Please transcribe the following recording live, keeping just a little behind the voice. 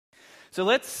So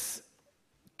let's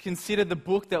consider the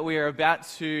book that we are about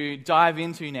to dive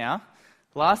into now.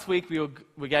 Last week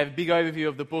we gave a big overview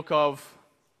of the book of,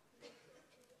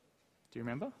 do you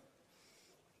remember?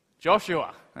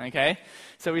 Joshua, okay?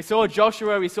 So we saw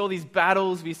Joshua, we saw these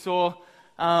battles, we saw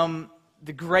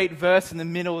the great verse in the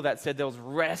middle that said there was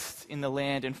rest in the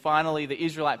land, and finally the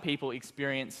Israelite people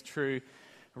experienced true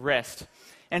rest.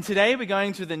 And today we're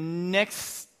going to the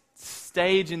next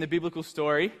stage in the biblical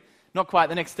story. Not quite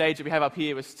the next stage that we have up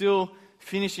here. We're still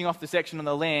finishing off the section on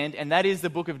the land, and that is the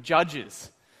book of Judges.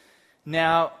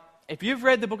 Now, if you've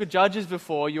read the book of Judges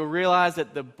before, you'll realize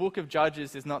that the book of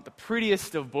Judges is not the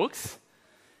prettiest of books,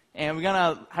 and we're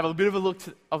going to have a bit of a look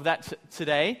of that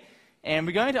today. And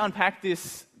we're going to unpack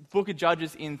this book of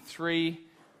Judges in three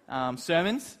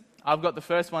sermons. I've got the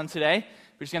first one today.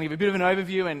 We're just going to give a bit of an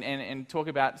overview and talk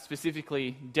about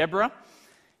specifically Deborah.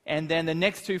 And then the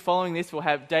next two following this,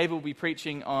 David will be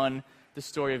preaching on the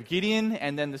story of Gideon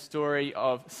and then the story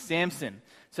of Samson.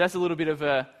 So that's a little bit of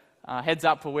a heads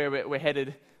up for where we're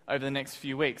headed over the next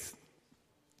few weeks.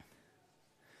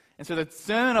 And so the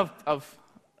sermon I've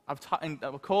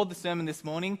called the sermon this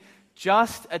morning,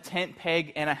 Just a Tent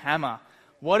Peg and a Hammer.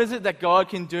 What is it that God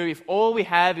can do if all we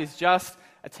have is just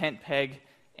a tent peg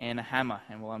and a hammer?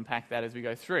 And we'll unpack that as we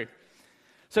go through.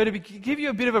 So to give you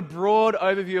a bit of a broad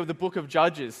overview of the book of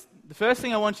Judges, the first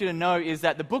thing I want you to know is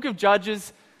that the book of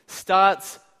Judges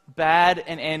starts bad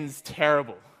and ends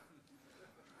terrible.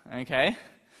 Okay?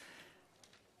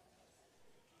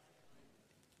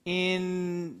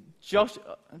 In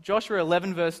Joshua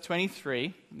 11 verse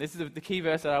 23, this is the key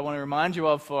verse that I want to remind you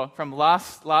of from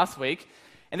last week,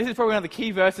 and this is probably one of the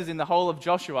key verses in the whole of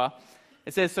Joshua.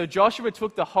 It says, "So Joshua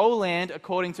took the whole land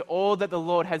according to all that the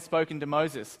Lord had spoken to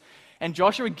Moses. And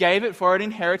Joshua gave it for an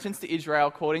inheritance to Israel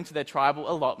according to their tribal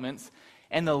allotments,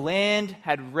 and the land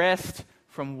had rest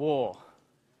from war."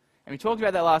 And we talked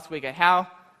about that last week, how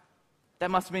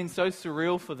that must have been so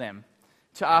surreal for them,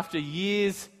 to after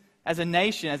years as a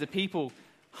nation, as a people,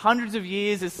 hundreds of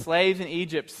years as slaves in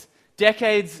Egypt,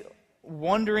 decades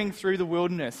wandering through the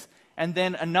wilderness, and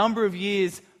then a number of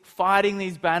years fighting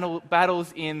these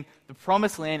battles in the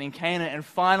promised land in Canaan, and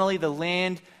finally the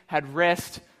land had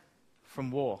rest from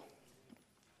war.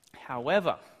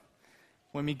 However,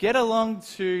 when we get along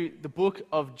to the book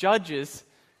of Judges,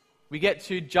 we get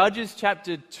to Judges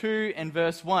chapter 2 and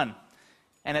verse 1.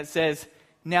 And it says,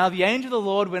 "Now the angel of the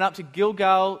Lord went up to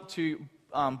Gilgal to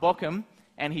Bochum,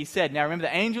 and he said," now remember,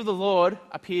 the angel of the Lord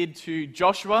appeared to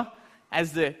Joshua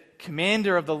as the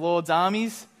commander of the Lord's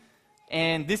armies,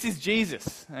 and this is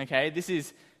Jesus, okay? This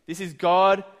is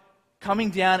God coming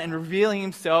down and revealing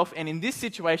himself, and in this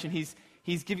situation, he's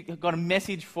got a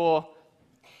message for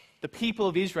the people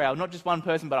of Israel, not just one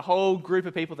person, but a whole group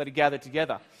of people that are gathered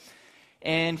together.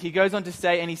 And he goes on to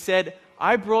say, and he said,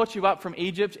 "I brought you up from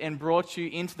Egypt and brought you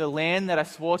into the land that I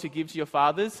swore to give to your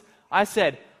fathers. I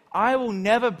said, I will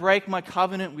never break my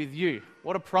covenant with you."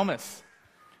 What a promise.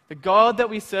 The God that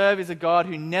we serve is a God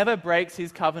who never breaks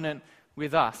his covenant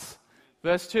with us.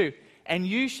 Verse 2, "And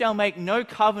you shall make no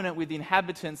covenant with the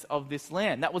inhabitants of this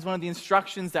land." That was one of the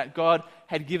instructions that God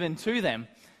had given to them.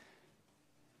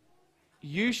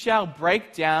 "You shall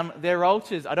break down their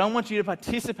altars." I don't want you to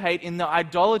participate in the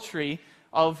idolatry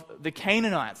of the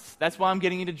Canaanites. That's why I'm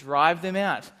getting you to drive them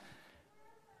out.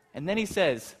 And then he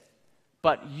says,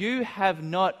 "But you have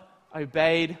not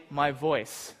obeyed my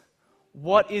voice.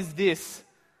 What is this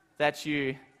that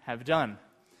you have done?"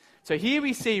 So here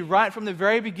we see, right from the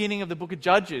very beginning of the book of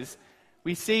Judges,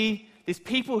 we see these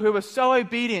people who were so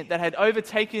obedient that had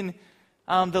overtaken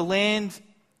the land,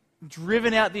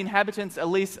 driven out the inhabitants, at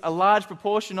least a large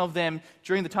proportion of them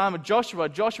during the time of Joshua.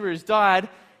 Joshua has died,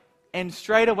 and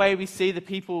straight away we see the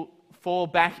people fall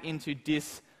back into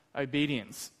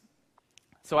disobedience.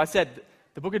 So I said,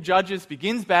 the book of Judges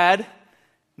begins bad.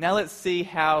 Now let's see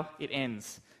how it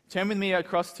ends. Turn with me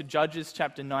across to Judges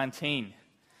chapter 19.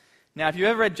 Now, if you've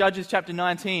ever read Judges chapter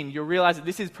 19, you'll realize that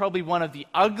this is probably one of the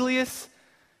ugliest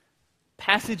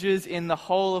passages in the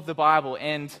whole of the Bible.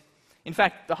 And in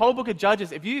fact, the whole book of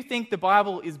Judges, if you think the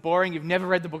Bible is boring, you've never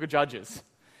read the book of Judges.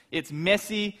 It's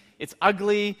messy, it's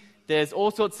ugly, there's all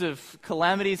sorts of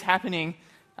calamities happening,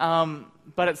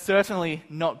 but it's certainly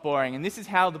not boring. And this is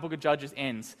how the book of Judges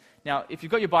ends. Now, if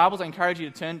you've got your Bibles, I encourage you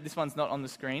to turn. This one's not on the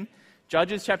screen.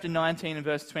 Judges chapter 19 and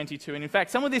verse 22. And in fact,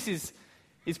 some of this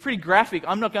is pretty graphic.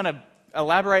 I'm not going to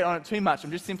elaborate on it too much.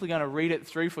 I'm just simply going to read it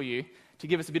through for you to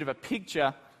give us a bit of a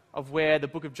picture of where the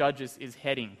book of Judges is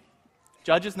heading.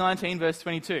 Judges 19, verse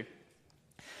 22.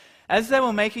 "As they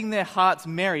were making their hearts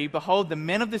merry, behold, the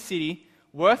men of the city,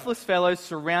 worthless fellows,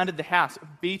 surrounded the house,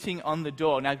 beating on the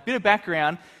door." Now, a bit of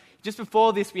background. just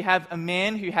before this, we have a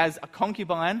man who has a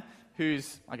concubine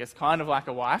who's, I guess, kind of like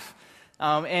a wife.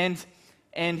 And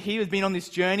he has been on this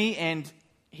journey, and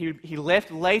he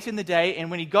left late in the day, and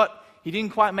when he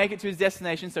didn't quite make it to his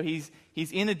destination, so he's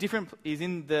in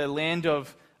the land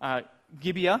of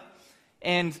Gibeah,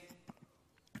 and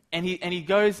he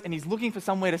goes and he's looking for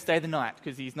somewhere to stay the night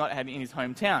because he's not in his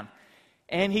hometown,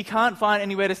 and he can't find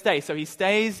anywhere to stay, so he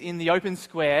stays in the open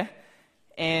square.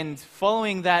 And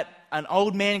following that, an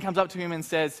old man comes up to him and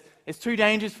says, "It's too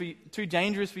dangerous for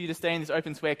you to stay in this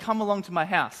open square. Come along to my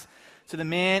house." So the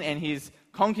man and his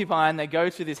concubine, they go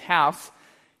to this house,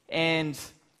 and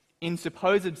in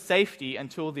supposed safety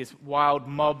until this wild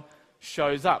mob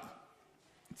shows up.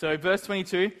 So verse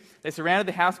 22, they surrounded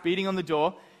the house, beating on the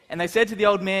door, and they said to the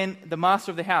old man, the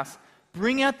master of the house,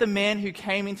 "Bring out the man who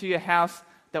came into your house,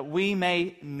 that we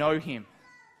may know him."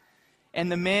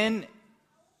 And the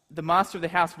master of the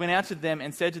house, went out to them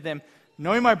and said to them,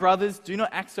 "No, my brothers, do not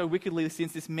act so wickedly,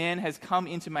 since this man has come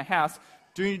into my house.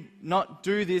 Do not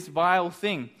do this vile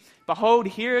thing. Behold,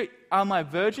 here are my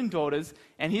virgin daughters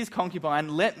and his concubine.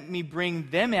 Let me bring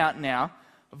them out now,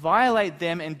 violate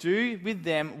them, and do with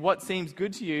them what seems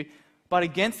good to you. But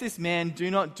against this man,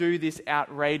 do not do this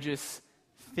outrageous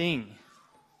thing."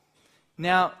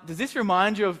 Now, does this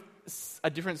remind you of a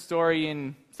different story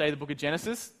in, say, the book of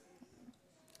Genesis?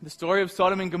 The story of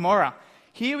Sodom and Gomorrah.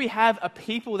 Here we have a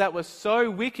people that were so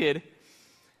wicked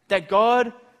that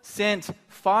God sent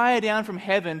fire down from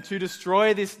heaven to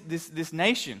destroy this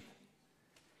nation.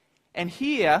 And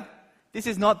here, this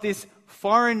is not this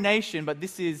foreign nation, but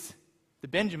this is the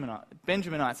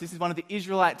Benjaminites. This is one of the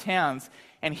Israelite towns.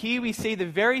 And here we see the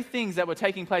very things that were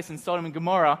taking place in Sodom and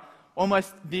Gomorrah,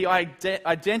 almost the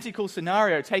identical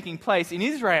scenario taking place in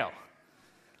Israel.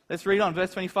 Let's read on,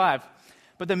 verse 25.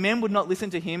 But the men would not listen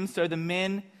to him, so the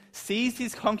men seized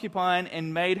his concubine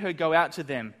and made her go out to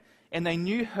them. And they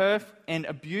knew her and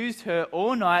abused her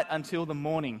all night until the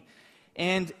morning.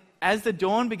 And as the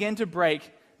dawn began to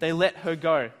break, they let her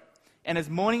go. And as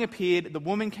morning appeared, the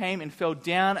woman came and fell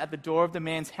down at the door of the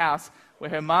man's house where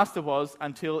her master was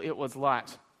until it was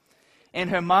light. And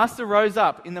her master rose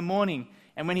up in the morning,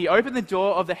 and when he opened the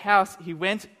door of the house, he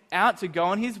went out to go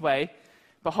on his way.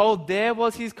 Behold, there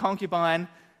was his concubine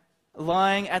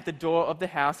lying at the door of the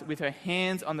house with her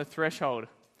hands on the threshold.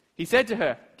 He said to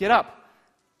her, "Get up,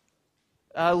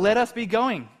 let us be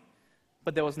going."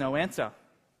 But there was no answer.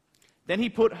 Then he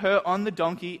put her on the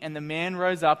donkey, and the man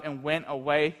rose up and went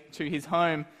away to his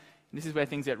home. This is where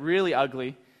things get really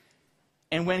ugly.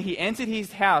 And when he entered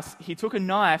his house, he took a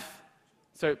knife.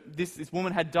 So this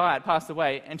woman had died, passed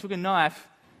away, and took a knife,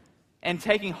 and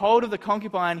taking hold of the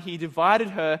concubine, he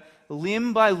divided her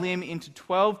limb by limb into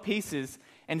 12 pieces,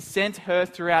 and sent her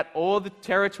throughout all the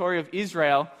territory of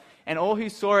Israel. And all who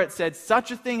saw it said,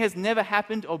 "Such a thing has never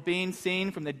happened or been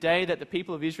seen from the day that the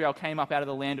people of Israel came up out of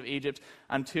the land of Egypt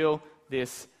until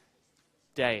this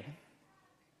day."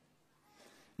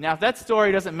 Now, if that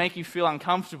story doesn't make you feel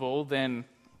uncomfortable, then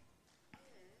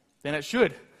it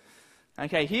should.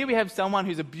 Okay, here we have someone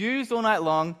who's abused all night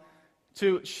long,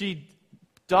 she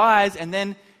dies, and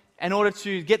then in order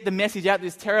to get the message out,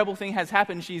 this terrible thing has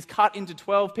happened, she's cut into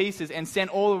 12 pieces and sent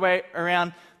all the way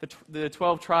around the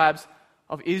 12 tribes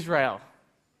of Israel.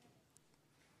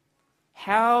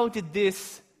 How did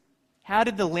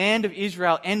the land of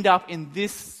Israel end up in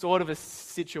this sort of a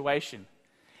situation?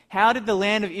 How did the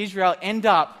land of Israel end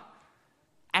up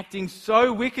acting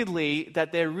so wickedly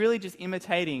that they're really just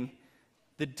imitating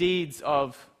the deeds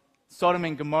of Sodom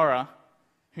and Gomorrah,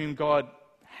 whom God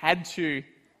had to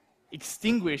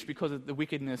extinguish because the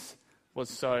wickedness was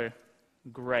so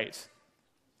great?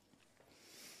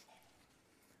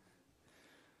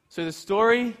 So the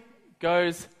story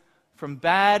goes from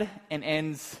bad and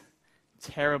ends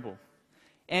terrible.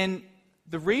 And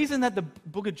the reason that the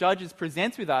book of Judges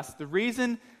presents with us, the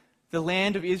reason the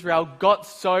land of Israel got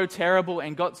so terrible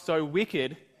and got so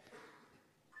wicked,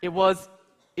 it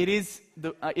is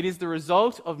the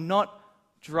result of not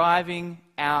driving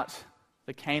out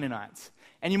the Canaanites.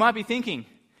 And you might be thinking,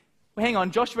 well, hang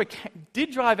on, Joshua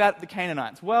did drive out the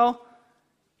Canaanites. Well,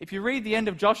 if you read the end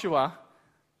of Joshua,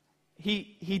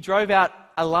 he drove out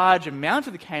a large amount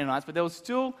of the Canaanites, but there was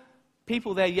still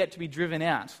people there yet to be driven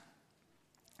out.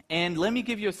 And let me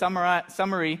give you a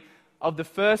summary of the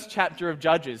first chapter of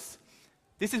Judges.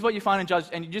 This is what you find in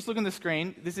Judges, and you just look on the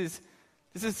screen. This is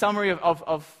a summary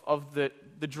of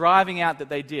the driving out that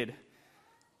they did.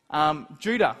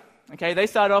 Judah, okay, they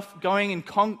started off going and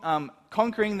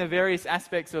conquering the various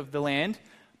aspects of the land,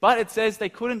 but it says they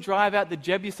couldn't drive out the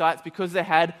Jebusites because they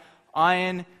had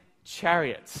iron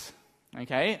chariots.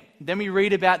 Okay, then we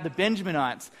read about the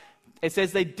Benjaminites. it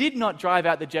says they did not drive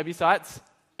out the Jebusites,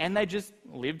 and they just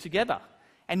lived together.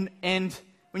 And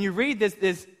when you read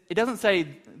this, it doesn't say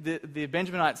the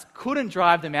Benjaminites couldn't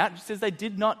drive them out. It just says they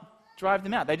did not drive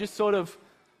them out. They just sort of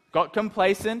got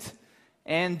complacent,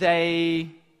 and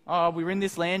we're in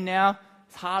this land now.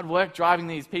 It's hard work driving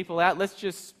these people out. Let's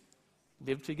just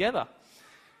live together.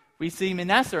 We see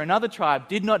Manasseh, another tribe,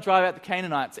 did not drive out the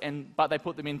Canaanites, but they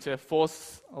put them into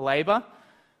forced labor.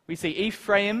 We see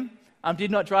Ephraim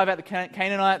did not drive out the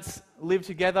Canaanites, lived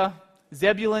together.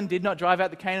 Zebulun did not drive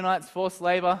out the Canaanites, forced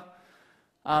labor.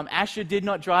 Asher did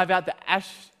not drive out the I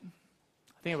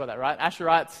think about that right.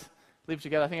 Asherites lived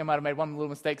together. I think I might have made one little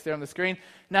mistake there on the screen.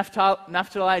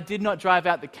 Naphtali did not drive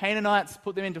out the Canaanites,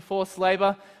 put them into forced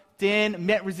labor. Dan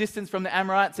met resistance from the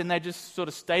Amorites, and they just sort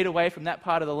of stayed away from that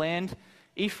part of the land.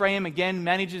 Ephraim, again,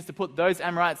 manages to put those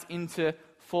Amorites into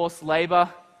forced labor.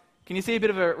 Can you see a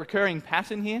bit of a recurring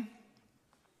pattern here?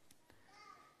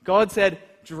 God said,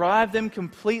 drive them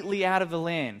completely out of the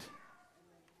land.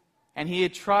 And here,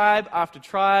 tribe after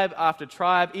tribe after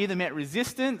tribe either met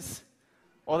resistance,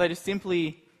 or they just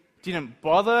simply didn't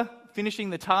bother finishing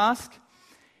the task.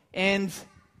 And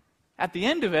at the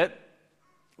end of it,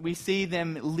 we see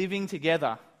them living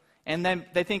together. And then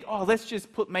they think, let's just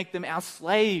make them our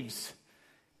slaves.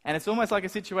 And it's almost like a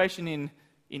situation in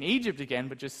Egypt again,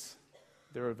 but just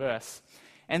the reverse.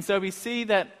 And so we see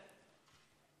that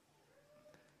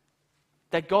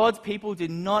God's people did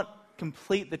not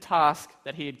complete the task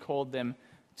that he had called them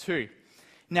to.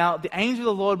 Now, the angel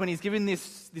of the Lord, when he's given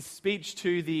this speech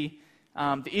to the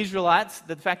Israelites,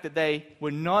 the fact that they were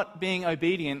not being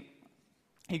obedient,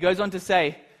 he goes on to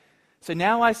say, so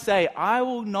now I say, I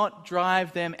will not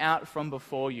drive them out from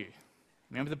before you.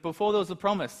 Remember that before there was a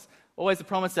promise, always a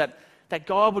promise that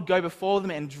God would go before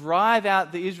them and drive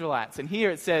out the Israelites. And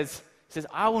here it says,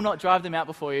 I will not drive them out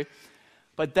before you,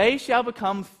 but they shall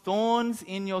become thorns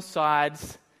in your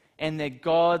sides, and their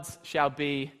gods shall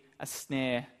be a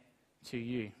snare to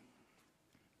you.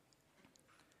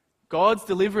 God's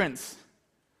deliverance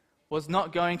was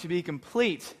not going to be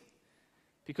complete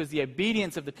because the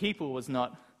obedience of the people was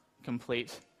not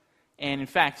complete. And in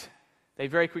fact, they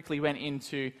very quickly went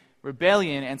into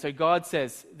rebellion. And so God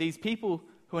says, these people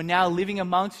who are now living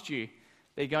amongst you,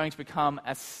 they're going to become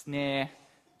a snare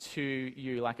to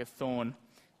you, like a thorn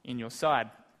in your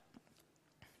side.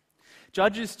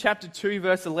 Judges chapter 2,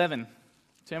 verse 11.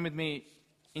 Turn with me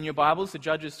in your Bibles to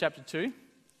Judges chapter 2.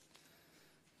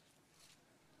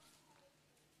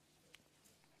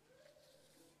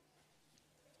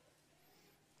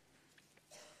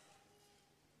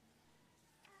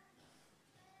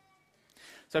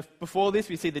 So before this,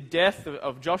 we see the death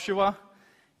of Joshua.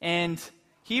 And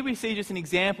here we see just an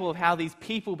example of how these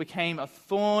people became a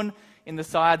thorn in the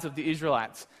sides of the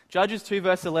Israelites. Judges 2,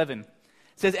 verse 11. It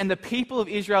says, and the people of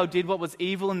Israel did what was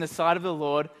evil in the sight of the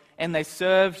Lord, and they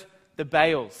served the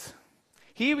Baals.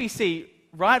 Here we see,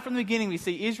 right from the beginning, we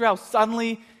see Israel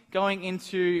suddenly going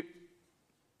into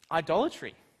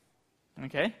idolatry.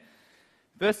 Okay?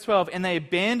 Verse 12, and they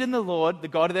abandoned the Lord, the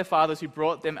God of their fathers, who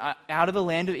brought them out of the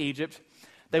land of Egypt.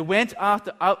 They went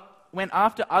after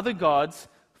other gods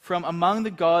from among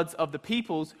the gods of the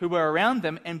peoples who were around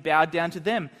them and bowed down to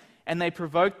them, and they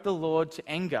provoked the Lord to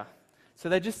anger. So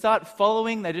they just start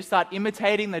following, they just start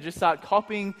imitating, they just start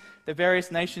copying the various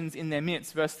nations in their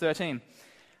midst. Verse 13,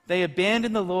 they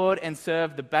abandoned the Lord and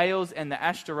served the Baals and the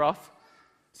Ashtaroth.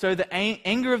 So the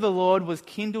anger of the Lord was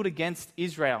kindled against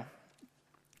Israel.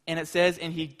 And it says,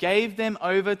 and he gave them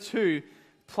over to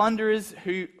plunderers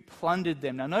who plundered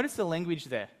them. Now notice the language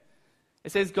there.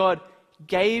 It says God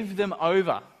gave them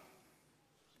over.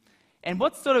 And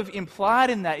what's sort of implied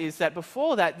in that is that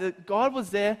before that, God was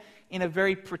there in a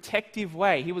very protective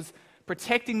way. He was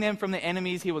protecting them from the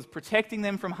enemies. He was protecting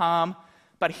them from harm.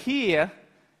 But here,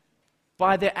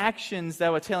 by their actions, they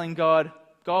were telling God,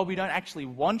 we don't actually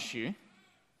want you.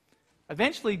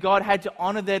 Eventually, God had to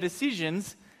honor their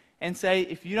decisions and say,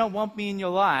 if you don't want me in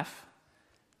your life,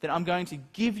 then I'm going to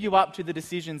give you up to the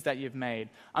decisions that you've made.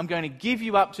 I'm going to give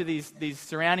you up to these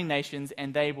surrounding nations,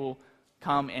 and they will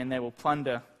come and they will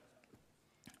plunder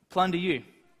you.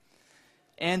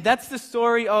 And that's the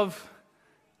story of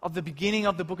the beginning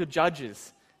of the book of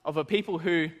Judges, of a people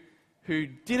who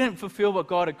didn't fulfill what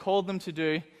God had called them to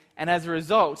do, and as a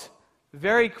result,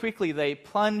 very quickly they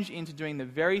plunge into doing the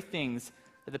very things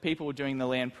that the people were doing in the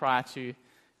land prior to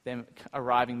them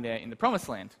arriving there in the promised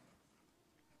land.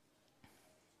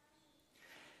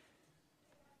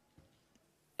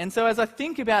 And so as I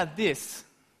think about this,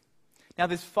 now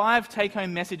there's 5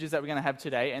 take-home messages that we're going to have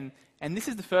today, and this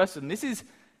is the first one. This is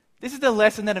the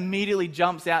lesson that immediately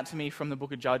jumps out to me from the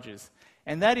book of Judges.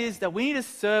 And that is that we need to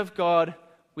serve God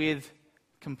with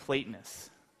completeness.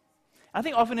 I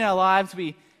think often in our lives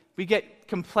we get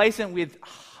complacent with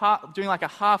doing like a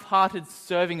half-hearted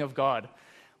serving of God.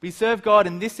 We serve God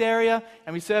in this area,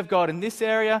 and we serve God in this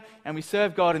area, and we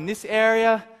serve God in this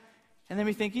area, and then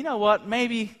we think, you know what,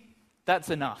 maybe that's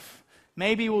enough.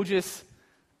 Maybe we'll just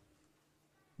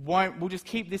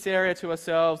keep this area to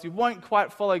ourselves. We won't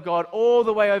quite follow God all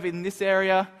the way over in this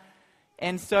area.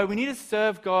 And so we need to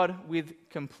serve God with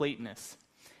completeness.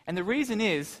 And the reason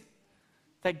is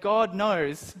that God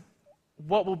knows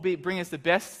what will bring us the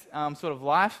best sort of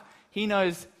life. He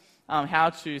knows how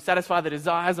to satisfy the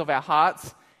desires of our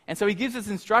hearts. And so he gives us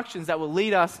instructions that will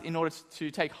lead us in order to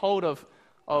take hold of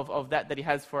that he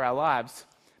has for our lives.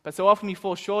 But so often we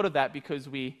fall short of that because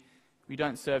we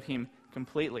don't serve him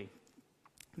completely.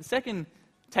 The second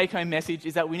take-home message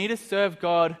is that we need to serve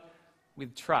God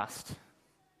with trust.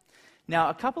 Now,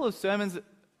 a couple of sermons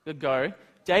ago,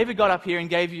 David got up here and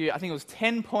gave you, I think it was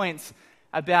 10 points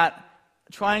about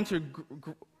trying to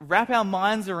wrap our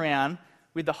minds around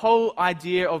with the whole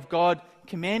idea of God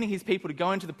commanding his people to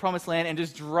go into the promised land and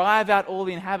just drive out all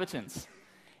the inhabitants.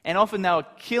 And often they were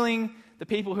killing the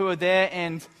people who were there.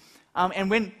 And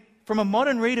when, from a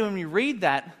modern reader, when we read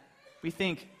that, we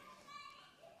think,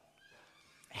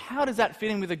 how does that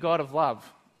fit in with a God of love?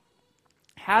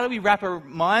 How do we wrap our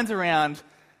minds around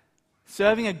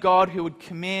serving a God who would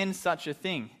command such a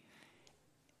thing?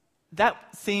 That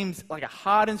seems like a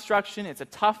hard instruction. It's a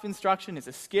tough instruction. It's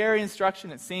a scary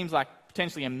instruction. It seems like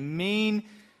potentially a mean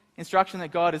instruction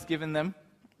that God has given them.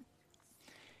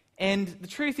 And the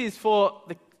truth is, for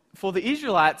the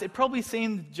Israelites, it probably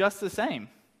seemed just the same.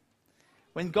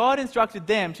 When God instructed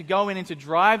them to go in and to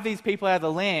drive these people out of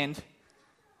the land,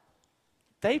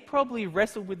 they probably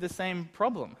wrestled with the same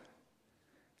problem.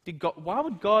 Why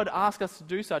would God ask us to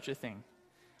do such a thing?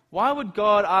 Why would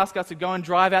God ask us to go and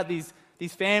drive out these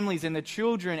families and the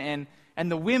children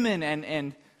and the women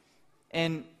and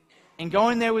go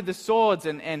in there with the swords?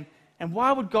 And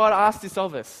why would God ask this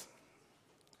of us?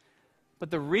 But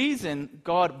the reason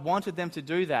God wanted them to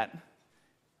do that,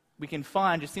 we can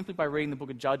find just simply by reading the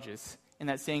book of Judges. In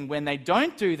that seeing when they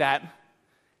don't do that,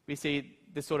 we see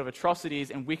the sort of atrocities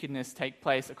and wickedness take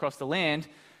place across the land,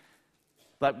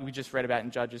 like we just read about in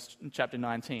Judges chapter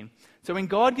 19. So when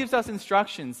God gives us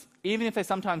instructions, even if they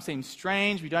sometimes seem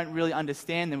strange, we don't really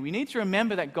understand them, we need to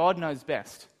remember that God knows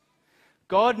best.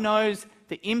 God knows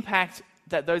the impact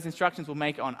that those instructions will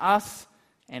make on us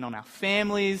and on our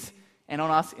families and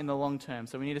on us in the long term.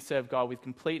 So we need to serve God with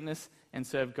completeness and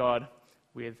serve God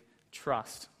with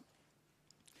trust.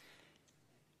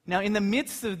 Now, in the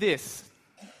midst of this,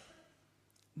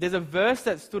 there's a verse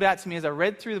that stood out to me as I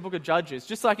read through the book of Judges.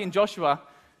 Just like in Joshua,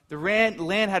 the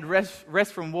land had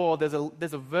rest from war. There's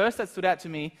a verse that stood out to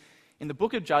me in the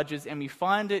book of Judges, and we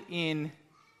find it in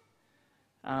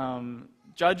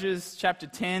Judges chapter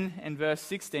 10 and verse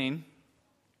 16.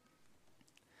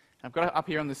 I've got it up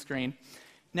here on the screen.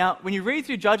 Now, when you read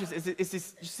through Judges, it's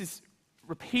this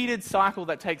repeated cycle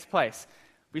that takes place.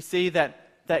 We see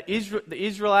that the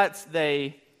Israelites,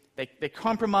 they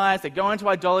compromise, they go into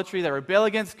idolatry, they rebel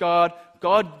against God.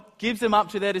 God gives them up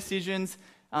to their decisions.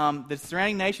 The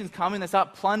surrounding nations come in, they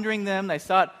start plundering them, they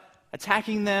start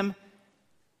attacking them.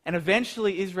 And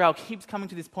eventually Israel keeps coming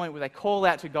to this point where they call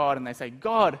out to God and they say,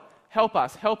 God, help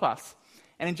us, help us.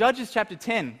 And in Judges chapter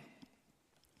 10,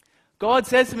 God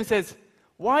says to him, he says,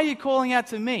 why are you calling out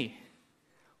to me?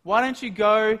 Why don't you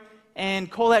go and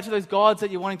call out to those gods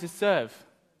that you're wanting to serve?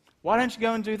 Why don't you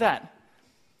go and do that?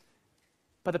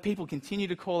 But the people continue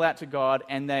to call out to God,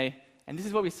 and this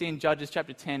is what we see in Judges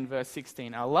chapter 10, verse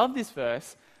 16. I love this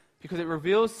verse because it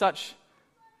reveals such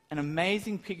an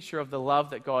amazing picture of the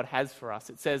love that God has for us.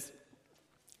 It says,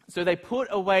 so they put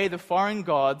away the foreign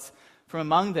gods from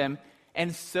among them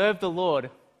and served the Lord.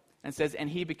 And it says, and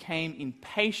he became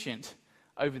impatient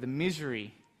over the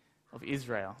misery of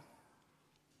Israel.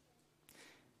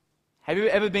 Have you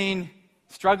ever been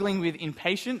struggling with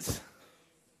impatience?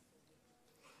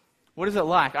 What is it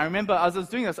like? I remember as I was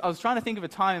doing this, I was trying to think of a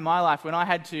time in my life when I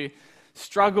had to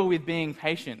struggle with being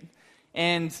patient.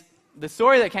 And the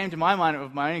story that came to my mind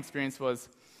of my own experience was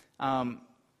when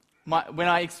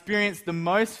I experienced the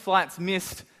most flights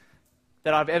missed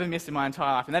that I've ever missed in my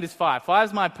entire life, and that is 5. 5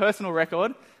 is my personal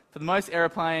record for the most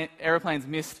aeroplanes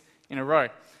missed in a row.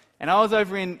 And I was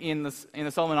over in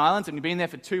the Solomon Islands, and we've been there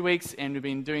for 2 weeks, and we've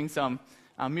been doing some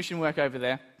mission work over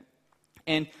there.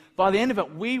 And by the end of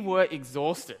it, we were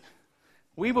exhausted.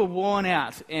 We were worn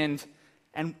out, and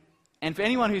for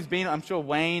anyone who's been, I'm sure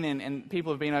Wayne and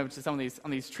people have been over to some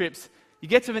of these trips, you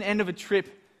get to an end of a trip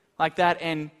like that,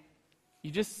 and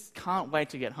you just can't wait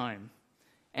to get home.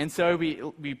 And so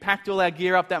we packed all our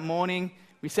gear up that morning.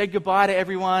 we said goodbye to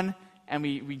everyone, and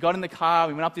we got in the car.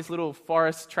 We went up this little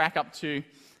forest track up to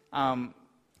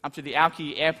the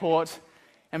Auki airport,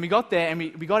 and we got there, and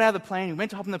we got out of the plane. We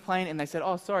went to hop on the plane, and they said,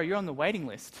 "Oh, sorry, you're on the waiting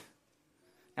list."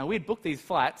 Now, we had booked these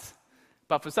flights,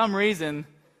 but for some reason,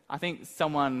 I think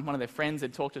one of their friends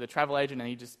had talked to the travel agent, and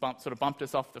he just bumped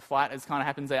us off the flight, as kind of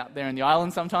happens out there in the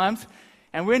island sometimes.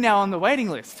 And we're now on the waiting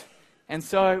list. And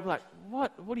so, we're like,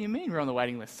 what do you mean we're on the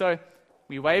waiting list? So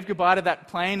we waved goodbye to that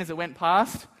plane as it went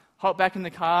past, hopped back in the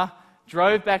car,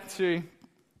 drove back to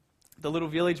the little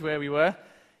village where we were,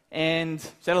 and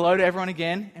said hello to everyone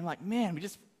again. And we're like, man, we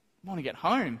just want to get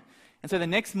home. And so the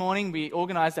next morning, we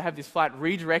organized to have this flight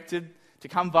redirected to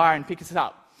come via and pick us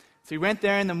up. So we went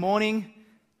there in the morning,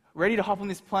 ready to hop on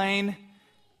this plane,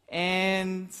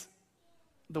 and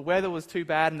the weather was too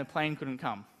bad and the plane couldn't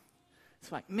come.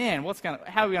 It's like, man,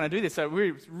 how are we going to do this? So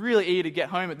we were really eager to get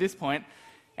home at this point.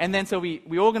 And then so we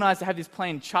organized to have this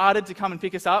plane chartered to come and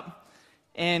pick us up.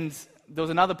 And there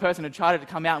was another person who chartered to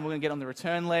come out, and we're going to get on the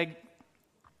return leg.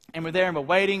 And we're there, and we're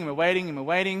waiting, and we're waiting, and we're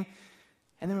waiting.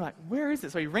 And then we're like, where is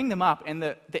it? So we ring them up, and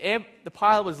the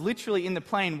pilot was literally in the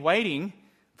plane waiting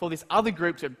for this other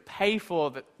group to pay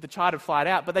for the chartered flight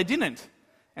out, but they didn't.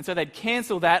 And so they'd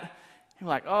cancelled that. And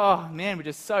we're like, oh man, we're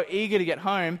just so eager to get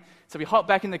home. So we hop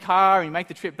back in the car, and we make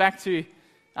the trip back to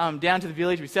down to the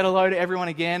village. We said hello to everyone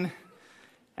again.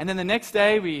 And then the next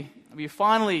day, we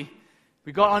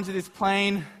got onto this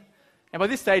plane. And by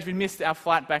this stage, we missed our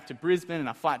flight back to Brisbane and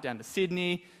our flight down to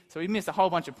Sydney. So we missed a whole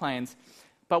bunch of planes.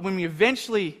 But when we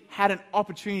eventually had an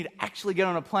opportunity to actually get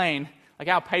on a plane, like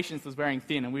our patience was wearing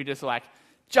thin, and we just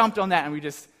jumped on that, and we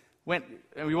just went,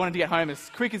 and we wanted to get home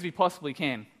as quick as we possibly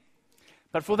can.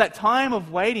 But for that time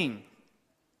of waiting,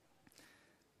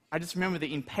 I just remember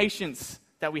the impatience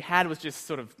that we had was just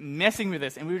sort of messing with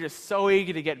us, and we were just so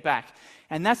eager to get back.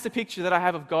 And that's the picture that I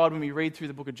have of God when we read through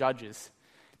the book of Judges.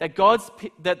 That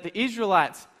the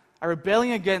Israelites are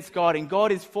rebelling against God, and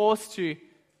God is forced to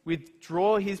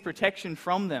withdraw his protection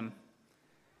from them.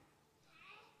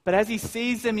 But as he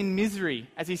sees them in misery,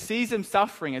 as he sees them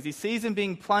suffering, as he sees them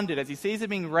being plundered, as he sees them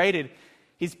being raided,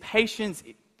 his patience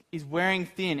is wearing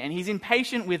thin, and he's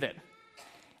impatient with it.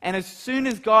 And as soon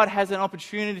as God has an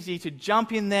opportunity to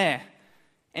jump in there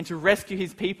and to rescue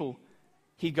his people,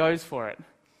 he goes for it.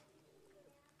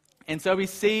 And so we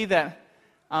see that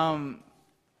the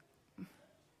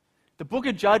book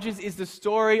of Judges is the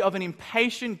story of an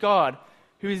impatient God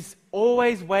who is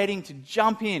always waiting to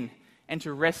jump in and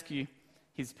to rescue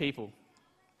his people.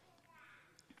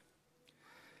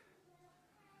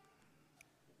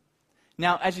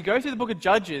 Now, as you go through the book of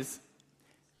Judges,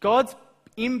 God's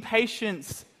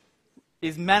impatience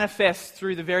is manifest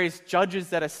through the various judges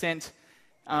that are sent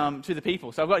to the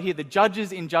people. So I've got here the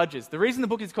judges in Judges. The reason the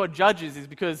book is called Judges is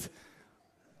because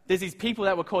there's these people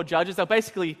that were called judges. They're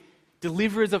basically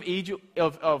deliverers of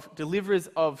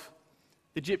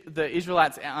the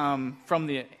Israelites from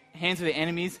the hands of their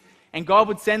enemies. And God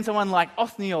would send someone like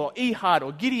Othniel or Ehud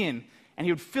or Gideon, and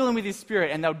he would fill them with his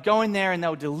spirit, and they would go in there and they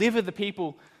would deliver the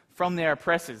people from their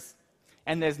oppressors.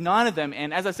 And there's 9 of them,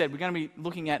 and as I said, we're going to be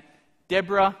looking at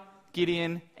Deborah,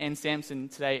 Gideon, and Samson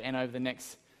today and over the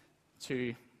next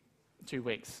two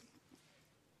weeks.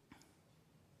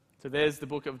 So there's the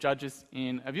book of Judges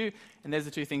in a view, and there's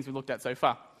the 2 things we looked at so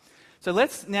far. So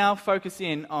let's now focus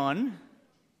in on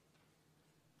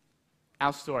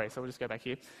our story. So we'll just go back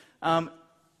here.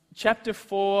 Chapter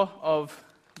 4 of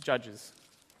Judges.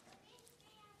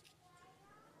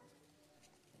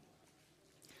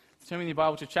 Turn in your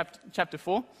Bible to chapter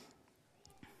 4.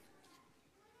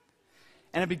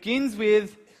 And it begins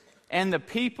with, "And the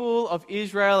people of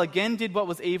Israel again did what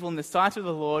was evil in the sight of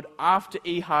the Lord after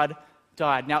Ehud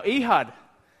died." Now Ehud,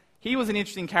 he was an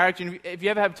interesting character. And if you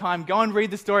ever have time, go and read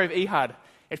the story of Ehud.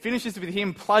 It finishes with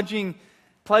him plunging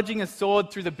a sword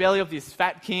through the belly of this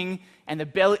fat king, and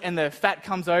the fat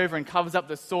comes over and covers up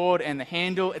the sword and the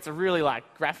handle. It's a really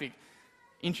graphic,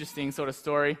 interesting sort of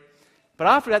story. But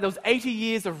after that, there was 80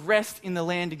 years of rest in the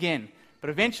land again.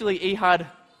 But eventually Ehud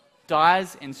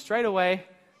dies, and straight away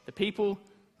the people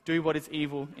do what is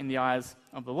evil in the eyes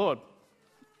of the Lord.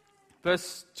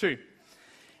 Verse 2.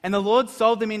 "And the Lord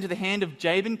sold them into the hand of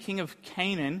Jabin, king of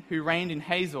Canaan, who reigned in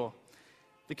Hazor.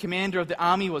 The commander of the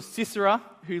army was Sisera,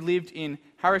 who lived in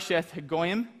Harosheth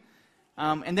Hagoyim.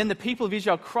 And then the people of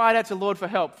Israel cried out to the Lord for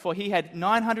help, for he had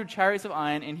 900 chariots of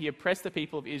iron, and he oppressed the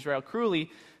people of Israel cruelly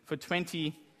for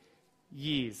 20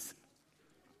 years."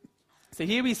 So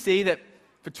here we see that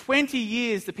for 20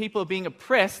 years the people are being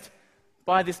oppressed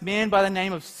by this man by the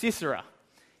name of Sisera.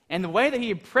 And the way that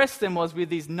he oppressed them was with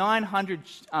these 900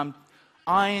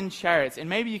 iron chariots. And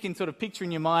maybe you can sort of picture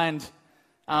in your mind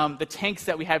the tanks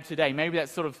that we have today. Maybe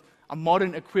that's sort of a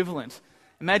modern equivalent.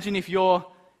 Imagine if you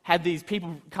had these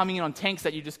people coming in on tanks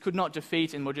that you just could not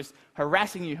defeat and were just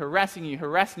harassing you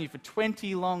for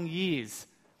 20 long years.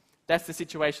 That's the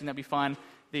situation that we find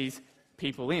these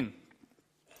people in.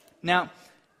 Now,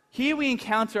 here we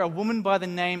encounter a woman by the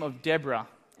name of Deborah,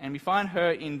 and we find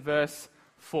her in verse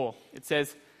 4. It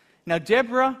says, "Now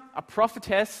Deborah, a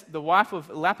prophetess, the wife of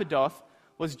Lapidoth,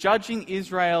 was judging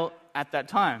Israel at that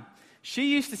time.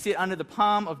 She used to sit under the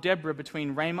palm of Deborah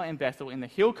between Ramah and Bethel in the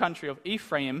hill country of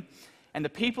Ephraim, and the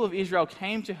people of Israel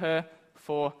came to her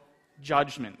for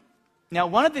judgment." Now,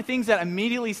 one of the things that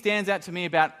immediately stands out to me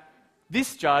about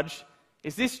this judge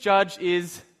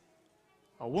is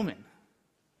a woman.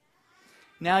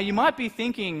 Now, you might be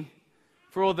thinking,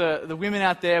 for all the women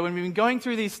out there, when we've been going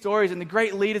through these stories and the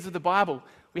great leaders of the Bible,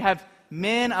 we have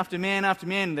man after man after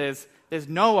man. There's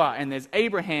Noah, and there's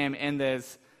Abraham, and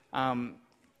there's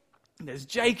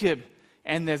Jacob,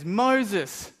 and there's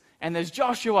Moses, and there's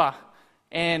Joshua,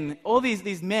 and all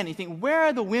these men. You think, where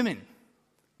are the women?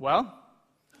 Well,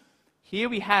 here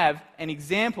we have an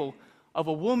example of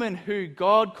a woman who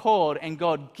God called and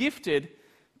God gifted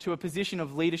to a position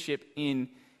of leadership in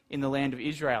the land of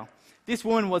Israel. This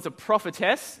woman was a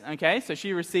prophetess, okay, so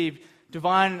she received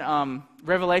divine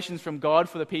revelations from God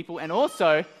for the people, and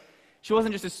also she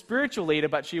wasn't just a spiritual leader,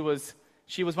 but she was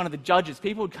one of the judges.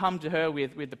 People would come to her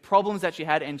with the problems that she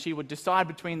had, and she would decide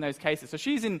between those cases. So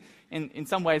she's in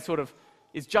some ways sort of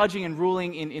is judging and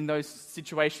ruling in those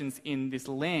situations in this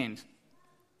land.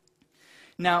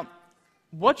 Now,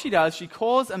 what she does, she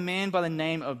calls a man by the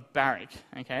name of Barak,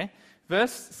 okay?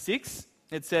 Verse 6,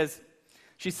 it says,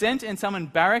 "She sent and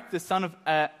summoned Barak, the son of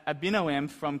Abinoam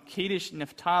from Kedesh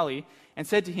Naphtali, and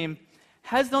said to him,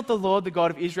 'Has not the Lord, the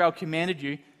God of Israel, commanded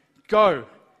you, go,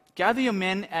 gather your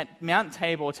men at Mount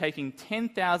Tabor, taking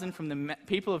 10,000 from the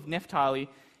people of Naphtali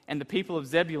and the people of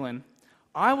Zebulun.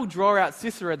 I will draw out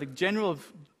Sisera, the general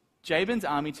of Jabin's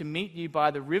army, to meet you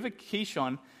by the river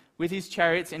Kishon with his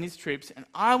chariots and his troops, and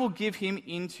I will give him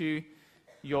into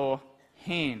your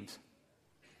hand.'"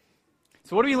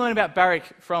 So what do we learn about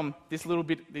Barak from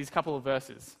these couple of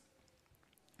verses?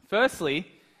 Firstly,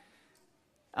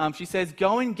 she says,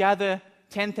 "Go and gather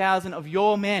 10,000 of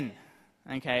your men."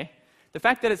 Okay? The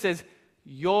fact that it says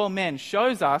 "your men"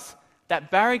 shows us that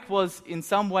Barak was in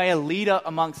some way a leader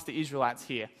amongst the Israelites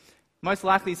here. Most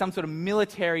likely some sort of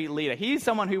military leader. He is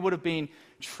someone who would have been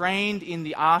trained in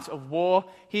the art of war.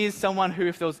 He is someone who,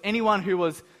 if there was anyone who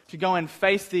was to go and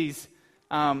face these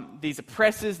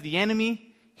oppressors, the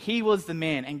enemy, he was the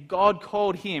man. And God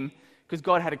called him because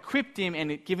God had equipped him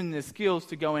and given him the skills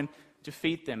to go and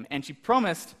defeat them. And she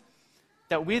promised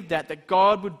that with that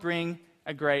God would bring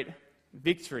a great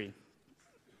victory.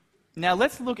 Now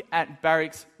let's look at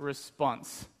Barak's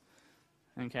response.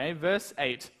 Okay, verse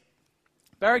 8.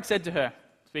 Barak said to her,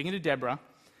 speaking to Deborah,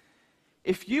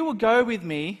 "If you will go with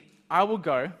me, I will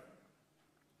go.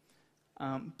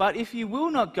 But if you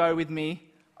will not go with me,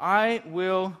 I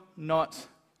will not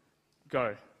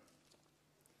go."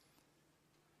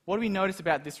 What do we notice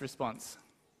about this response?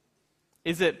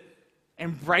 Is it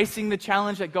embracing the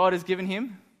challenge that God has given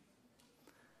him?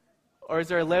 Or is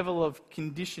there a level of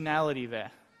conditionality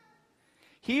there?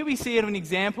 Here we see an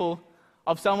example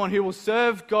of someone who will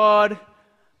serve God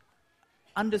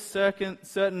under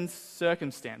certain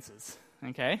circumstances.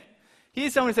 Okay?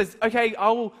 Here's someone who says, "Okay, I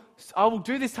will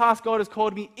do this task God has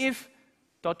called me if... ...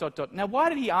 Now, why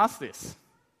did he ask this?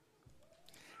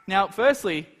 Now,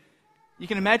 firstly, you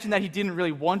can imagine that he didn't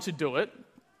really want to do it,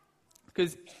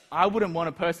 because I wouldn't want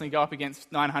to personally go up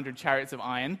against 900 chariots of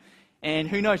iron, and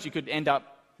who knows, you could end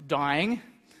up dying.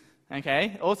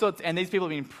 Okay? And these people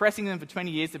have been pressing them for 20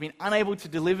 years, they've been unable to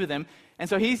deliver them, and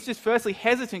so he's just firstly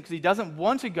hesitant because he doesn't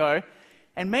want to go,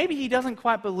 and maybe he doesn't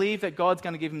quite believe that God's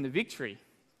going to give him the victory.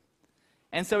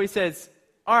 And so he says,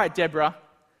 "All right, Deborah,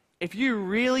 if you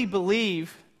really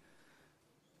believe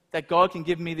that God can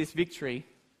give me this victory,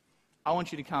 I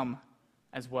want you to come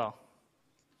as well."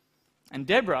 And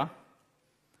Deborah,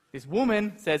 this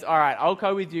woman, says, "All right, I'll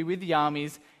go with you with the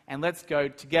armies, and let's go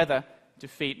together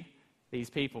defeat these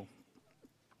people."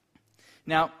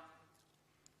 Now,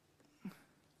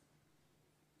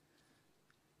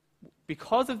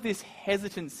 because of this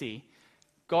hesitancy,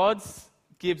 God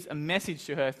gives a message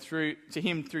to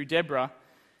him through Deborah,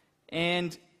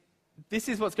 and this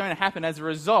is what's going to happen as a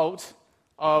result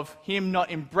of him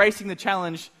not embracing the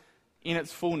challenge in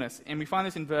its fullness. And we find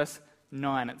this in verse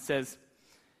 9. It says,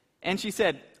 "And she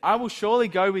said, I will surely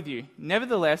go with you.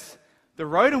 Nevertheless, the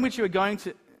road on which you are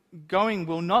going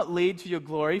will not lead to your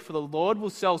glory, for the Lord will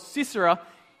sell Sisera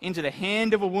into the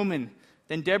hand of a woman."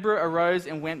 Then Deborah arose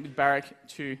and went with Barak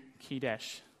to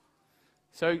Kadesh.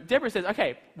 So Deborah says,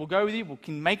 okay, we'll go with you. We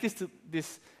can make this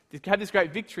have this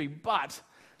great victory, but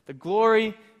the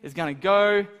glory is going to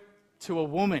go to a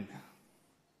woman.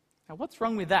 Now, what's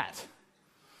wrong with that?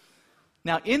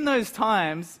 Now, in those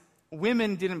times,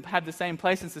 women didn't have the same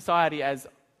place in society as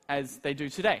they do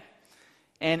today.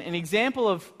 And an example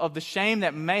of the shame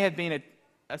that may have been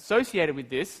associated with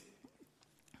this,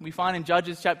 we find in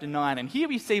Judges chapter 9. And here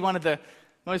we see one of the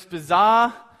most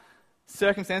bizarre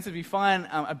circumstances. We find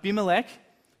Abimelech,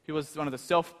 who was one of the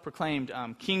self-proclaimed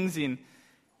kings in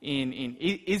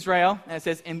Israel. And it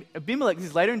says, and Abimelech, this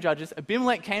is later in Judges,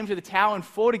 Abimelech came to the tower and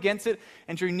fought against it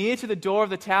and drew near to the door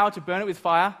of the tower to burn it with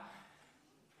fire.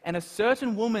 And a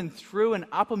certain woman threw an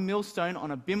upper millstone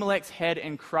on Abimelech's head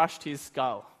and crushed his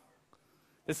skull.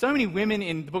 There's so many women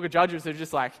in the book of Judges that are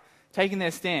just like taking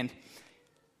their stand.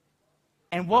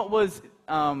 And what was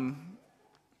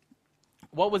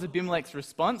Abimelech's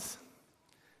response?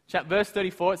 Verse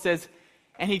 34, it says,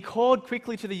 and he called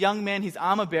quickly to the young man, his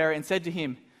armor-bearer, and said to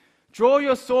him, draw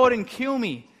your sword and kill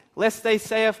me, lest they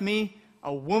say of me,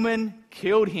 a woman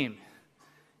killed him.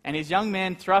 And his young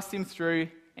man thrust him through,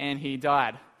 and he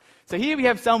died. So here we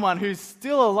have someone who's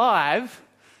still alive,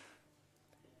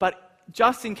 but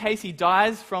just in case he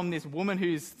dies from this woman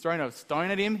who's thrown a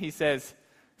stone at him, he says,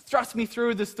 thrust me through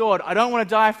with the sword. I don't want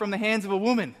to die from the hands of a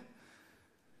woman.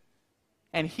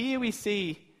 And here we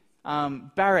see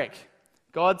Barak.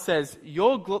 God says,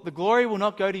 the glory will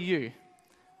not go to you,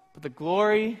 but the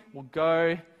glory will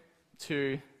go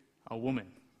to a woman.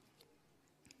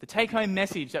 The take-home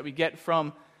message that we get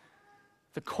from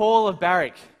the call of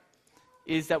Barak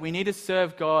is that we need to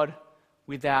serve God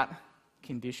without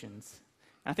conditions.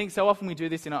 And I think so often we do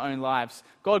this in our own lives.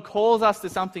 God calls us to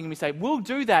something and we say, we'll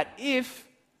do that if,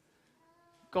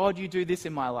 God, you do this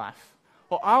in my life.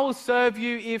 Or I will serve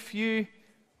you if you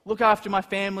look after my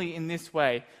family in this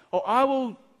way. Or I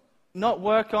will not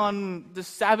work on the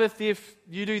Sabbath if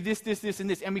you do this, this, this, and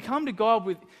this. And we come to God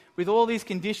with all these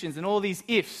conditions and all these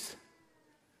ifs.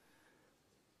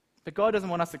 But God doesn't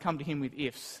want us to come to him with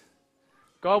ifs.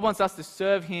 God wants us to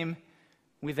serve him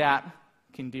without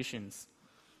conditions.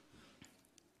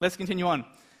 Let's continue on.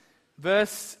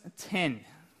 Verse 10.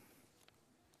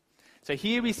 So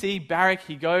here we see Barak,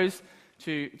 he goes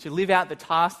to live out the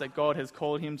task that God has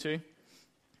called him to. It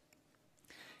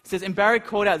says, and Barak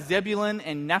called out Zebulun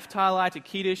and Naphtali to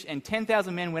Kadesh, and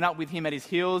 10,000 men went up with him at his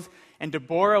heels, and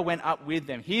Deborah went up with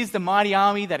them. Here's the mighty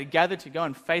army that had gathered to go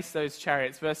and face those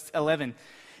chariots. Verse 11.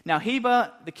 Now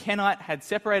Heber the Kenite had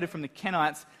separated from the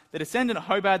Kenites, the descendant of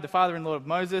Hobab, the father-in-law of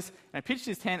Moses, and had pitched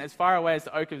his tent as far away as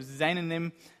the oak of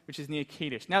Zaanannim, which is near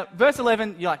Kadesh. Now, verse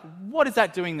 11, you're like, what is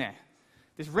that doing there?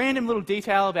 This random little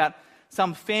detail about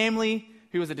some family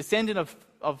who was a descendant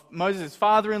of Moses'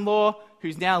 father-in-law,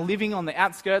 who's now living on the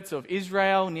outskirts of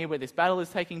Israel, near where this battle is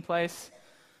taking place.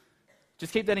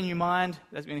 Just keep that in your mind.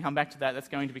 That's going to come back to that. That's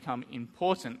going to become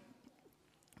important.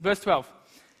 Verse 12.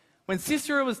 When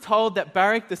Sisera was told that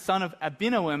Barak, the son of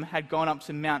Abinoam, had gone up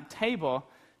to Mount Tabor,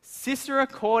 Sisera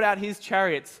called out his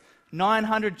chariots,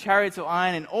 900 chariots of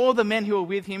iron, and all the men who were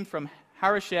with him from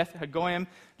Harosheth Hagoyim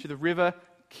to the river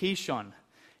Kishon.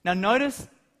 Now notice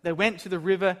they went to the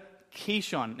river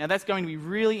Kishon. Now that's going to be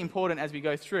really important as we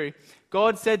go through.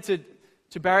 God said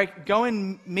to Barak, go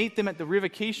and meet them at the river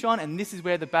Kishon, and this is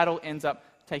where the battle ends up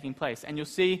taking place. And you'll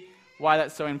see why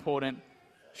that's so important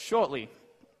shortly.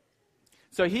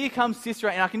 So here comes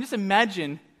Sisera, and I can just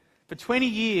imagine for 20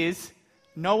 years,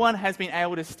 no one has been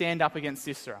able to stand up against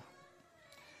Sisera.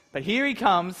 But here he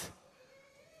comes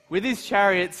with his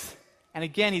chariots, and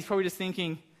again, he's probably just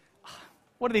thinking,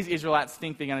 what do these Israelites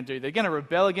think they're going to do? They're going to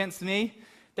rebel against me?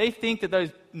 They think that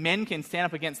those men can stand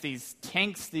up against these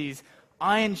tanks, these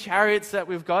iron chariots that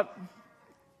we've got.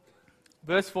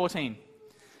 Verse 14.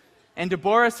 And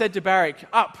Deborah said to Barak,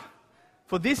 up,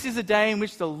 for this is a day in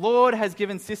which the Lord has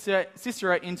given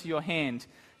Sisera into your hand.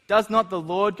 Does not the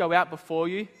Lord go out before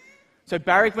you? So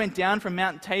Barak went down from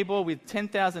Mount Tabor with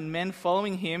 10,000 men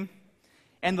following him,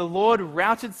 and the Lord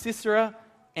routed Sisera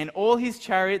and all his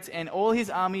chariots and all his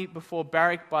army before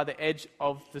Barak by the edge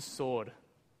of the sword.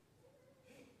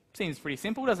 Seems pretty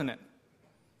simple, doesn't it?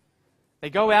 They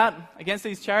go out against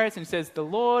these chariots and it says, the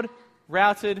Lord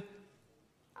routed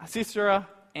Sisera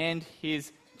and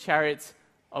his chariots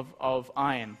of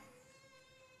iron.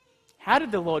 How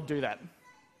did the Lord do that?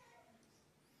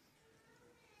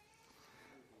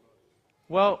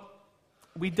 Well,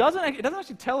 it doesn't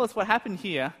actually tell us what happened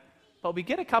here, but we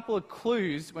get a couple of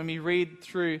clues when we read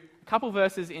through a couple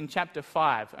verses in chapter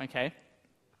 5, okay?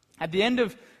 At the end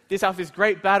of this, after this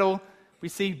great battle, we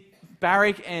see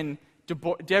Barak and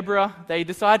Deborah, they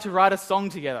decide to write a song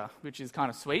together, which is kind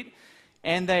of sweet.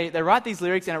 And they write these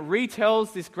lyrics, and it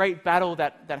retells this great battle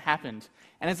that happened.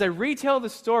 And as they retell the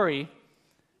story,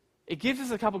 it gives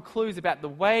us a couple clues about the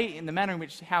way and the manner in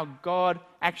which how God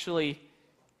actually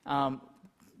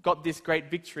got this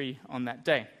great victory on that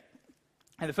day.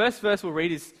 And the first verse we'll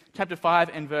read is chapter 5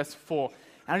 and verse 4.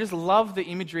 And I just love the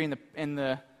imagery and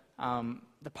the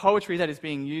poetry that is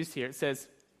being used here. It says,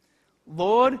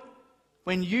 "Lord,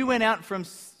 when you went out from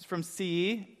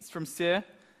Seir,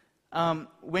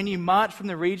 when you marched from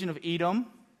the region of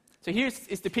Edom." So here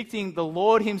it's depicting the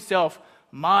Lord himself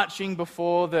marching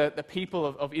before the people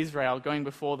of Israel, going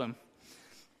before them.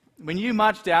 "When you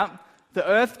marched out, the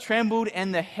earth trembled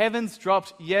and the heavens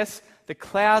dropped. Yes, the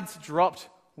clouds dropped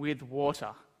with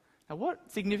water." Now,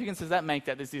 what significance does that make?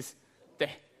 That there's this,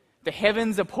 the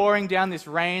heavens are pouring down this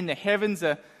rain. The heavens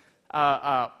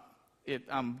are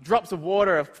drops of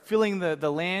water are filling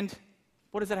the land.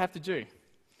 What does that have to do?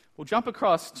 We'll jump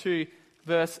across to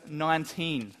verse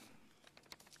 19.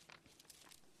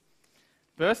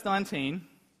 Verse 19,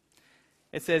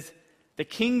 it says, "The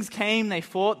kings came, they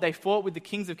fought with the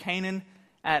kings of Canaan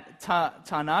at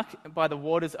Taanach by the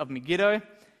waters of Megiddo.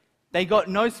 They got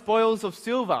no spoils of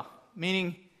silver,"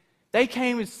 meaning they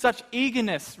came with such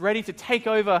eagerness, ready to take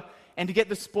over and to get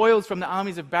the spoils from the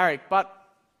armies of Barak,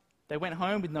 but they went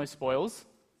home with no spoils.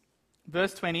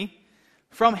 Verse 20,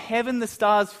 "From heaven the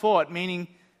stars fought," meaning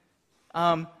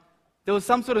there was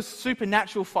some sort of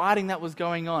supernatural fighting that was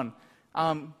going on.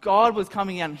 God was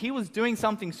coming out, and he was doing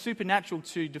something supernatural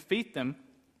to defeat them.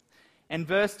 And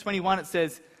verse 21, it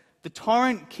says, "The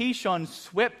torrent Kishon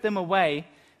swept them away,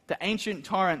 the ancient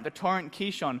torrent, the torrent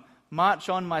Kishon, march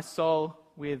on my soul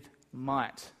with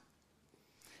might."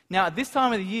 Now, at this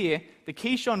time of the year, the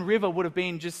Kishon River would have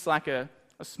been just like a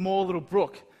small little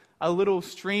brook, a little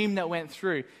stream that went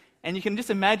through. And you can just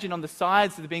imagine on the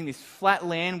sides there being this flat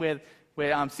land where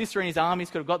Sisera and his armies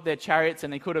could have got their chariots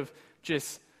and they could have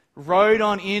just rode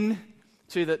on in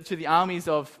to the armies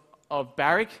of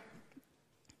Barak.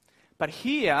 But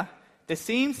here, there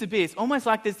seems to be, it's almost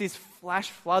like there's this flash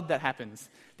flood that happens.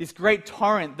 This great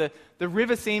torrent, the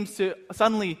river seems to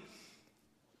suddenly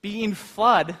be in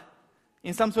flood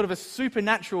in some sort of a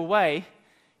supernatural way.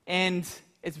 And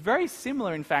it's very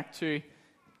similar, in fact, to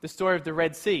the story of the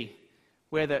Red Sea,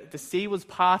 where the sea was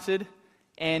parted,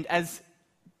 and as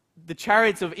the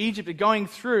chariots of Egypt are going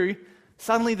through,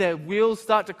 suddenly their wheels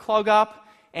start to clog up,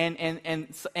 and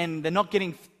they're not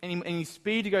getting any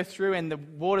speed to go through, and the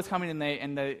water's coming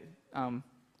and they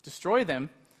destroy them.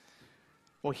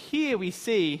 Well, here we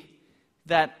see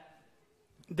that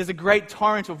there's a great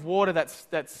torrent of water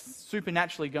that's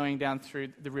supernaturally going down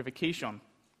through the river Kishon.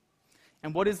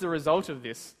 And what is the result of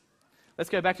this? Let's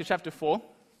go back to chapter 4.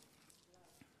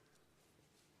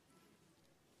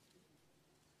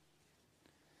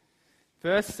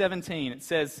 Verse 17, it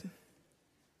says,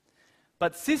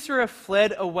 "But Sisera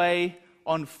fled away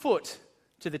on foot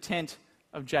to the tent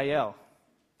of Jael."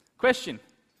 Question: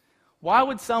 why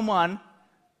would someone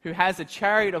who has a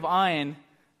chariot of iron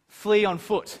flee on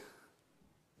foot?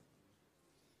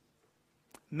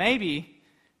 Maybe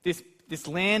this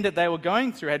land that they were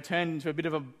going through had turned into a bit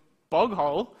of a bog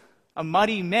hole, a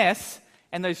muddy mess,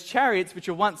 and those chariots, which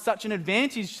were once such an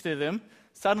advantage to them,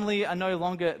 suddenly are no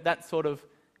longer that sort of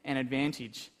an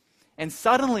advantage. And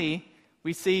suddenly,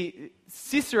 we see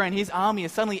Sisera and his army are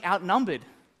suddenly outnumbered.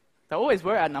 They always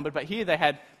were outnumbered, but here they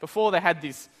had the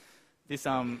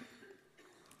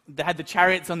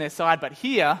chariots on their side, but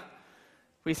here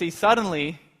we see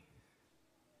suddenly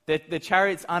that the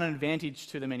chariots aren't an advantage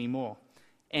to them anymore.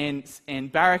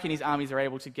 And Barak and his armies are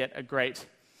able to get a great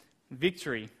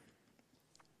victory.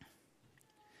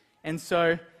 And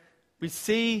so we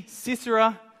see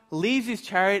Sisera leaves his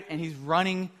chariot and he's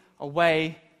running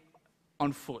away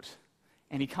on foot.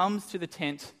 And he comes to the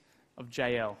tent of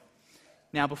Jael.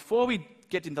 Now, before we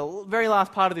get to the very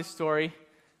last part of this story,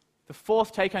 the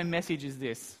fourth take-home message is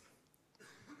this: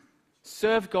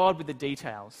 serve God with the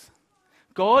details.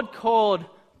 God called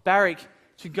Barak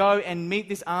to go and meet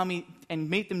this army and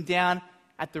meet them down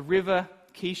at the river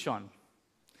Kishon.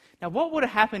 Now, what would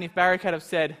have happened if Barak had have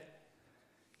said,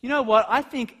 "You know what, I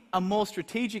think a more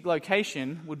strategic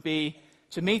location would be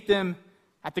to meet them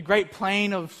at the Great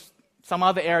Plain of some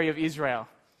other area of Israel"?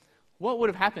 What would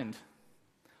have happened?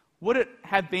 Would it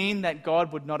have been that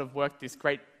God would not have worked this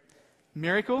great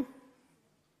miracle?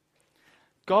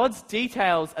 God's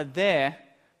details are there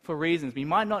for reasons. We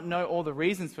might not know all the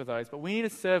reasons for those, but we need to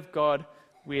serve God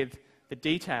with the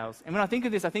details. And when I think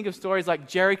of this, I think of stories like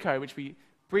Jericho, which we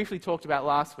briefly talked about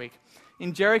last week.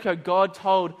 In Jericho, God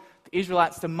told the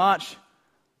Israelites to march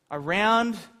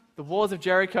around the walls of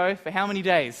Jericho for how many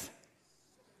days?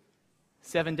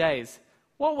 7 days.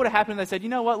 What would have happened if they said, you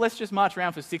know what, let's just march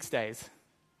around for 6 days?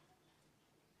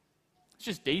 It's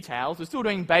just details. We're still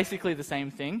doing basically the same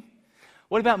thing.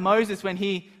 What about Moses when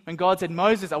God said,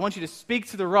 Moses, I want you to speak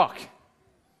to the rock?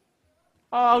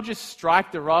 Oh, I'll just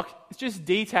strike the rock. It's just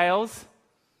details.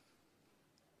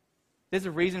 There's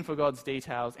a reason for God's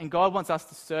details, and God wants us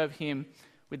to serve him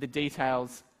with the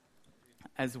details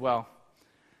as well.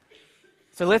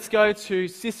 So let's go to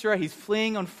Sisera. He's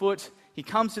fleeing on foot. He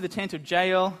comes to the tent of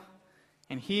Jael,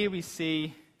 and here we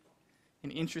see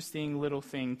an interesting little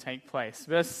thing take place.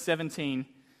 Verse 17,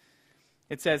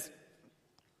 it says,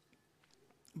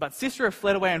 But Sisera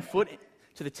fled away on foot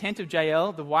to the tent of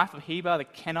Jael, the wife of Heber the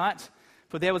Kenite,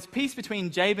 for there was peace between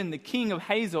Jabin the king of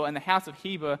Hazor and the house of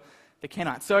Heber the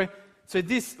Kenite. So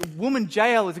this woman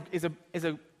Jael is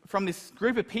from this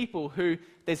group of people who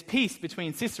there's peace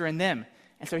between Sisera and them.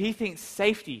 And so he thinks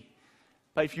safety.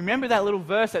 But if you remember that little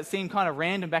verse that seemed kind of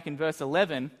random back in verse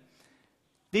 11,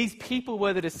 these people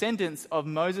were the descendants of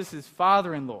Moses'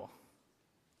 father-in-law.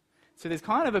 So there's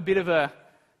kind of a bit of a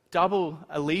double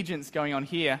allegiance going on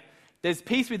here. There's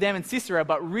peace with them and Sisera,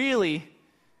 but really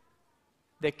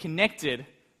they're connected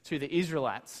to the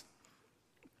Israelites.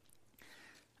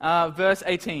 Verse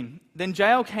 18, Then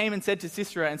Jael came and said to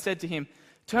Sisera and said to him,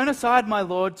 Turn aside, my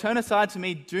lord, turn aside to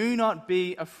me, do not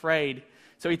be afraid.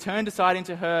 So he turned aside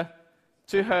into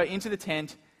the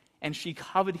tent, and she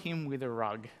covered him with a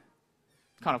rug.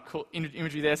 Kind of cool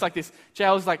imagery there. It's like this,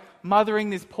 Jael's like mothering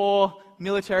this poor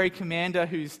military commander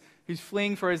who's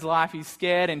fleeing for his life. He's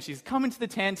scared, and she's come into the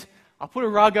tent. I'll put a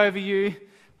rug over you.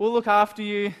 We'll look after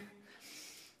you.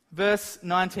 Verse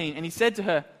 19, And he said to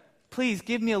her, Please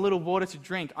give me a little water to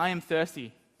drink. I am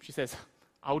thirsty. She says,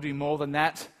 I'll do more than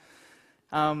that.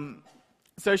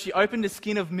 So she opened a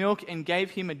skin of milk and gave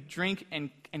him a drink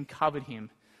and covered him.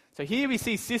 So here we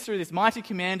see Sisera, this mighty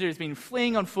commander, has been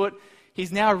fleeing on foot.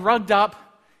 He's now rugged up.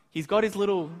 He's got his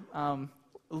little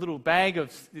bag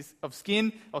of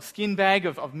skin bag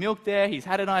of milk there. He's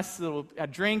had a nice little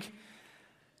drink.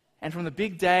 And from the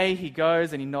big day, he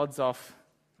goes and he nods off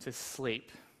to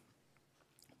sleep.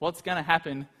 What's going to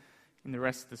happen in the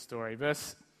rest of the story?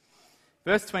 Verse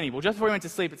 20. Well, just before he went to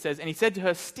sleep, it says, And he said to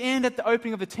her, Stand at the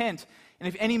opening of the tent, and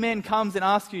if any man comes and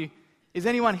asks you, Is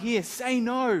anyone here? Say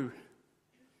no.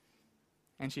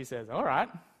 And she says, All right,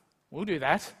 we'll do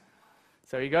that.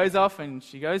 So he goes off and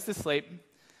she goes to sleep.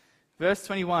 Verse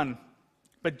 21.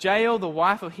 But Jael, the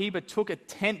wife of Heber, took a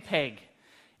tent peg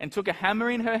and took a hammer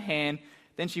in her hand.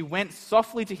 Then she went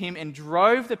softly to him and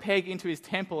drove the peg into his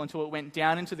temple until it went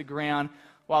down into the ground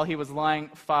while he was lying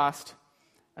fast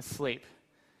asleep.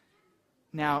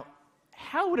 Now,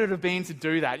 how would it have been to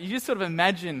do that? You just sort of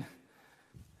imagine,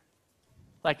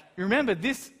 like, remember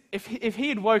this, if he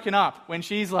had woken up when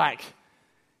she's like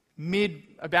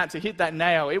about to hit that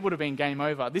nail, it would have been game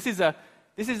over. This is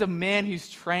a man who's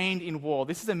trained in war.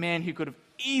 This is a man who could have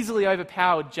easily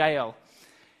overpowered Jael.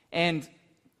 And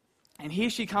here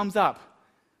she comes up,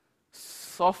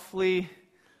 softly,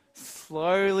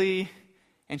 slowly,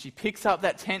 and she picks up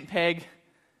that tent peg,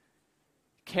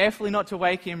 carefully not to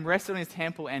wake him, rests on his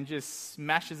temple, and just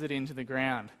smashes it into the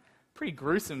ground. Pretty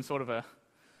gruesome sort of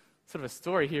a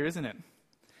story here, isn't it?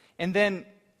 And then,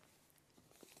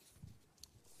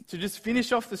 to just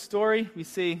finish off the story, we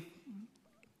see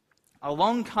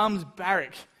along comes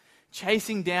Barak,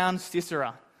 chasing down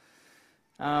Sisera.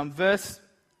 Verse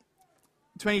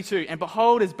 22, And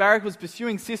behold, as Barak was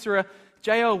pursuing Sisera,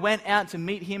 Jael went out to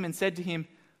meet him and said to him,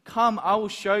 Come, I will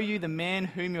show you the man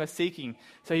whom you are seeking.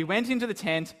 So he went into the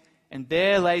tent, and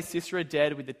there lay Sisera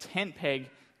dead with the tent peg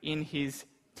in his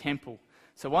temple.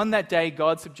 So on that day,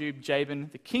 God subdued Jabin,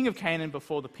 the king of Canaan,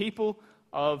 before the people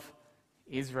of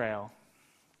Israel.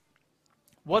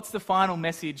 What's the final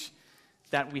message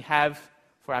that we have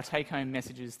for our take-home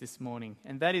messages this morning?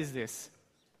 And that is this.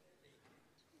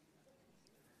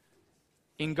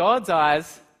 In God's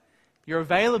eyes, your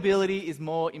availability is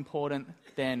more important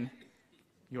than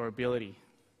your ability.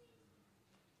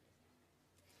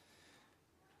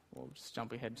 We'll just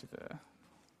jump ahead to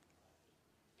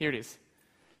here it is.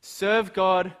 Serve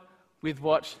God with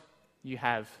what you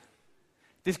have.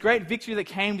 This great victory that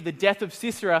came with the death of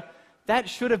Sisera, that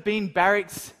should have been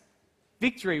Barak's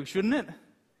victory, shouldn't it?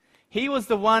 He was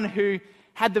the one who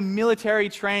had the military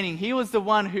training. He was the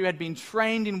one who had been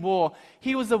trained in war.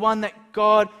 He was the one that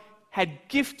God had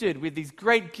gifted with these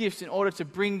great gifts in order to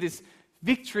bring this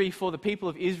victory for the people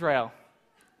of Israel.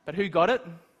 But who got it?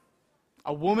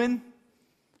 A woman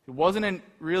who wasn't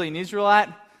really an Israelite,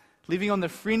 living on the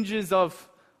fringes of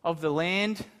the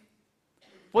land.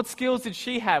 What skills did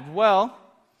she have? Well,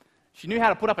 she knew how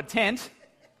to put up a tent.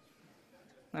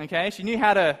 Okay, she knew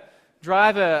how to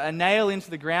drive a nail into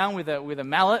the ground with a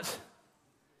mallet.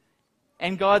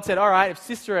 And God said, all right, if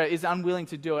Sisera is unwilling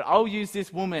to do it, I'll use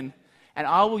this woman and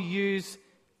I will use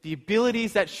the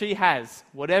abilities that she has,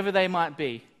 whatever they might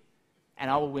be,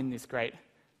 and I will win this great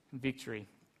victory.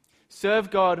 Serve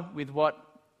God with what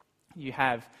you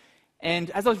have. And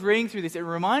as I was reading through this, it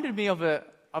reminded me of a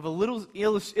little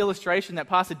illustration that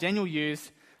Pastor Daniel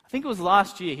used. I think it was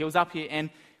last year. He was up here, and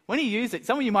when he used it,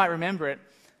 some of you might remember it,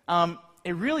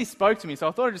 it really spoke to me. So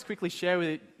I thought I'd just quickly share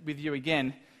it with you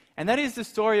again. And that is the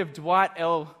story of Dwight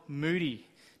L. Moody.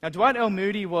 Now, Dwight L.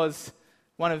 Moody was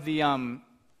one of the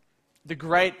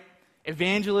great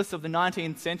evangelists of the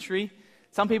 19th century.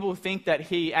 Some people think that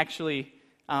he actually,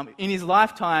 in his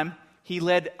lifetime, he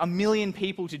led 1 million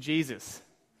people to Jesus.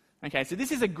 Okay, so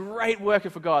this is a great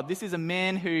worker for God. This is a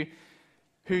man who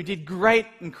did great,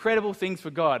 incredible things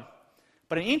for God.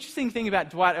 But an interesting thing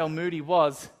about Dwight L. Moody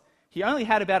was he only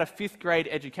had about a 5th grade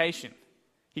education.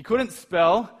 He couldn't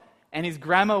spell, and his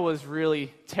grammar was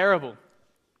really terrible.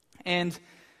 And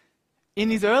in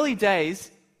his early days,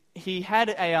 he had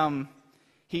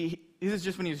this is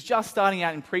just when he was just starting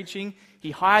out in preaching.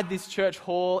 He hired this church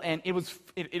hall, and it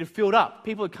had filled up.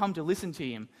 People had come to listen to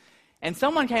him. And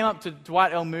someone came up to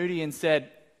Dwight L. Moody and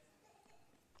said,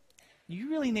 you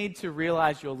really need to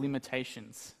realize your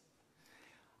limitations.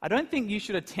 I don't think you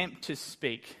should attempt to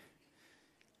speak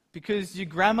because your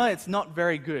grammar, it's not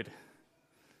very good.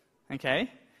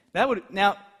 Okay?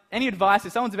 Now, any advice,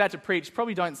 if someone's about to preach,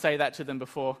 probably don't say that to them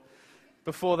before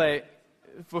they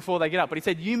get up. But he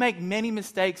said, you make many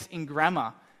mistakes in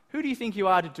grammar. Who do you think you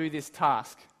are to do this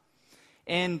task?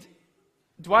 And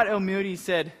Dwight L. Moody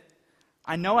said,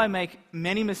 I know I make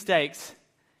many mistakes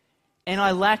and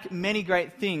I lack many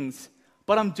great things,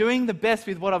 but I'm doing the best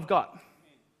with what I've got.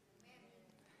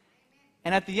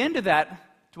 And at the end of that,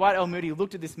 Dwight L. Moody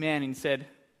looked at this man and said,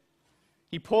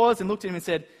 he paused and looked at him and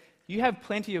said, you have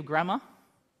plenty of grammar.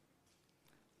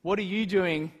 What are you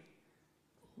doing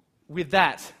with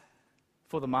that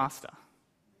for the master?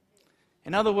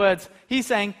 In other words, he's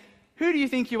saying, who do you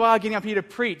think you are getting up here to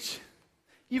preach?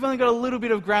 You've only got a little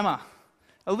bit of grammar,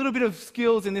 a little bit of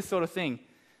skills in this sort of thing.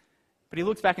 But he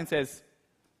looks back and says,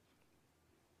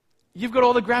 you've got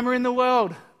all the grammar in the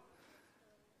world,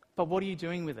 but what are you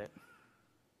doing with it?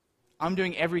 I'm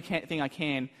doing everything I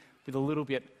can with a little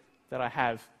bit that I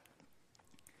have.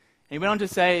 And he went on to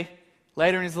say,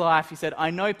 later in his life, he said, I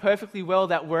know perfectly well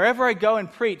that wherever I go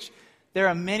and preach, there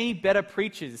are many better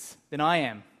preachers than I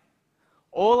am.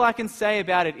 All I can say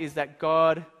about it is that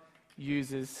God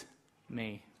uses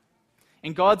me.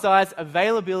 In God's eyes,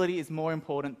 availability is more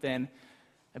important than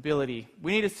ability.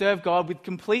 We need to serve God with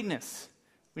completeness.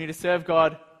 We need to serve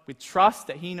God with trust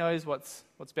that He knows what's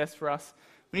best for us.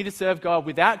 We need to serve God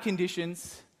without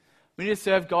conditions. We need to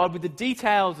serve God with the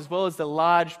details as well as the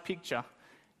large picture.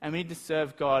 And we need to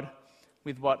serve God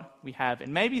with what we have.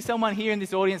 And maybe someone here in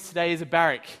this audience today is a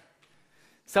barrack.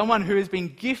 Someone who has been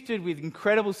gifted with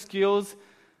incredible skills,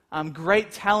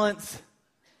 great talents,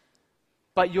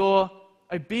 but your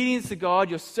obedience to God,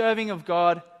 your serving of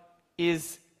God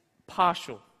is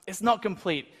partial. It's not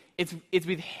complete. It's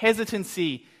with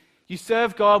hesitancy. You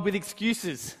serve God with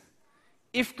excuses.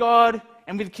 If God,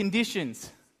 and with conditions.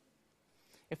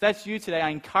 If that's you today, I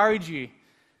encourage you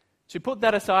to put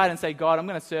that aside and say, God, I'm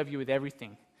going to serve you with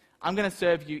everything. I'm going to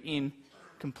serve you in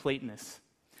completeness.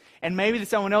 And maybe there's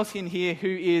someone else in here who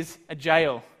is a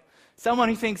jail. Someone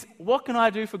who thinks, what can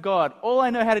I do for God? All I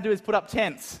know how to do is put up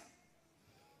tents.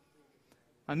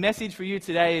 My message for you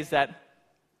today is that,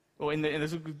 or in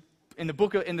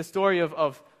the story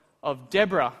of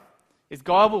Deborah, is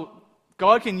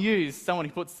God can use someone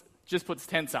who just puts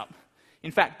tents up.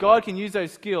 In fact, God can use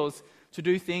those skills to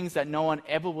do things that no one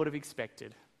ever would have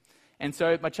expected. And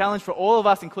so my challenge for all of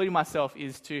us, including myself,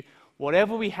 is to,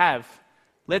 whatever we have,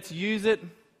 let's use it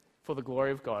for the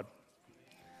glory of God.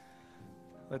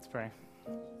 Let's pray.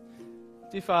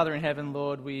 Dear Father in heaven,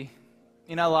 Lord,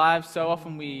 in our lives, so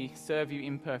often we serve you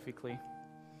imperfectly.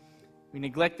 We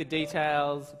neglect the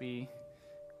details. We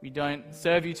don't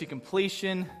serve you to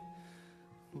completion.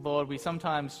 Lord, we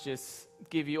sometimes just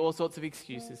give you all sorts of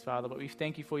excuses, Father, but we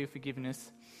thank you for your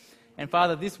forgiveness. And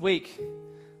Father, this week,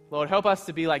 Lord, help us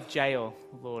to be like Jael,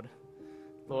 Lord,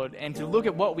 and to look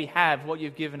at what we have, what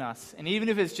you've given us. And even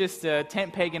if it's just a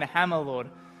tent peg and a hammer, Lord,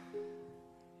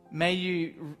 may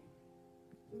you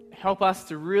help us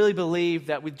to really believe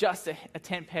that with just a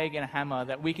tent peg and a hammer,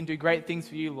 that we can do great things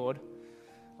for you, Lord.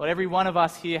 Lord, every one of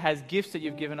us here has gifts that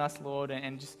you've given us, Lord,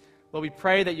 and just, Lord, we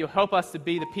pray that you'll help us to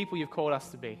be the people you've called us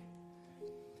to be.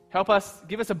 Help us,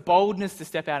 give us a boldness to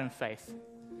step out in faith.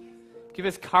 Give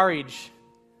us courage.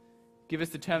 Give us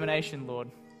determination, Lord.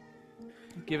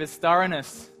 Give us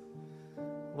thoroughness,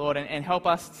 Lord, and help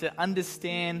us to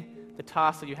understand the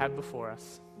task that you have before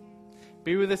us.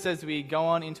 Be with us as we go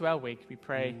on into our week. We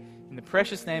pray in the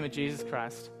precious name of Jesus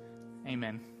Christ.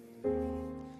 Amen.